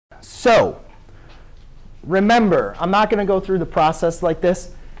So remember, I'm not going to go through the process like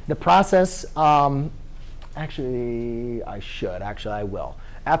this. The process, actually, I should. Actually, I will.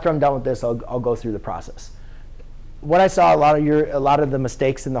 After I'm done with this, I'll go through the process. What I saw a lot of the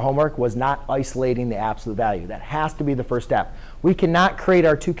mistakes in the homework was not isolating the absolute value. That has to be the first step. We cannot create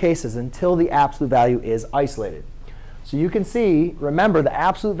our two cases until the absolute value is isolated. So you can see, remember, the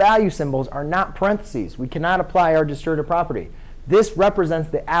absolute value symbols are not parentheses. We cannot apply our distorted property. This represents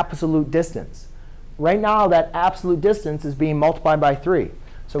the absolute distance. Right now, that absolute distance is being multiplied by 3.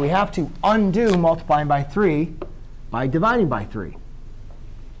 So we have to undo multiplying by 3 by dividing by 3.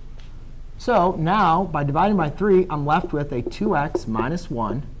 So now, by dividing by 3, I'm left with a 2x minus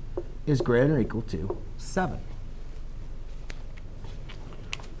 1 is greater than or equal to 7.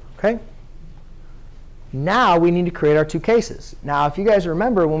 OK? Now we need to create our two cases. Now, if you guys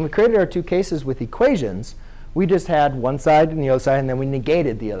remember, when we created our two cases with equations, we just had one side and the other side, and then we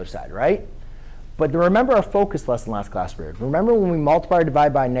negated the other side, right? But remember our focus lesson last class period. Remember when we multiply or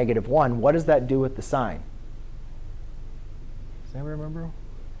divide by -1, what does that do with the sign? Does anybody remember?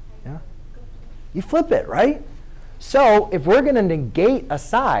 Yeah? You flip it, right? So if we're going to negate a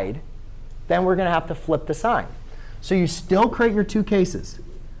side, then we're going to have to flip the sign. So you still create your two cases,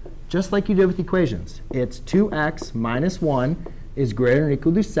 just like you did with equations. It's 2x minus 1 is greater than or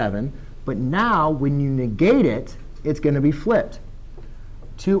equal to 7. But now, when you negate it, it's going to be flipped.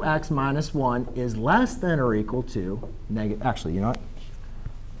 2x minus 1 is less than or equal to negative. Actually, you know what?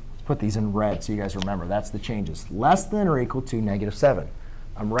 Let's put these in red so you guys remember. That's the changes. Less than or equal to -7.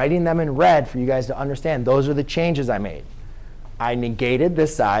 I'm writing them in red for you guys to understand. Those are the changes I made. I negated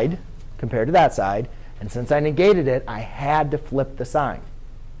this side compared to that side. And since I negated it, I had to flip the sign.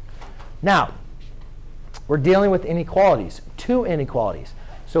 Now, we're dealing with inequalities, two inequalities.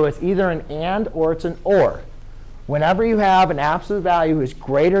 So it's either an and or it's an or. Whenever you have an absolute value who is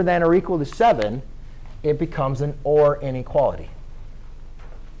greater than or equal to 7, it becomes an or inequality.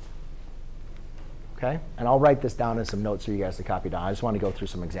 OK? And I'll write this down in some notes for you guys to copy down. I just want to go through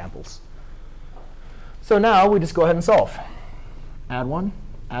some examples. So now we just go ahead and solve. Add 1,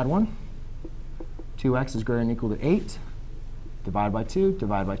 add 1. 2x is greater than or equal to 8. Divide by 2,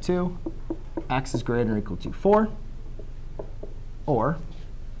 divide by 2. X is greater than or equal to 4. Or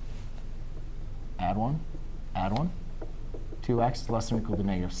add 1, add 1. 2x is less than or equal to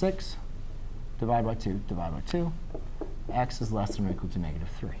 -6. Divide by 2, divide by 2. X is less than or equal to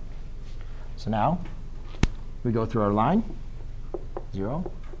 -3. So now we go through our line.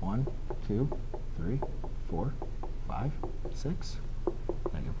 0, 1, 2, 3, 4, 5, 6.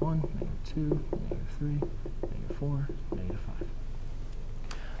 -1, -2, -3, -4, -5.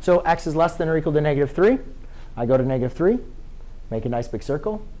 So x is less than or equal to -3. I go to -3, make a nice big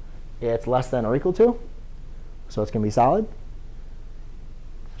circle. It's less than or equal to, so it's going to be solid.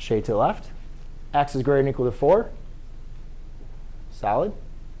 Shade to the left. X is greater than or equal to 4. Solid.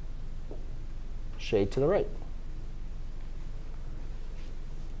 Shade to the right.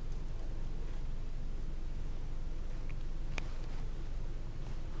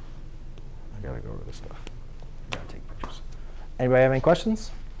 I got to go over this stuff. I got to take pictures. Anybody have any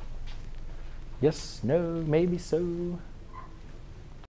questions? Yes, no, maybe so.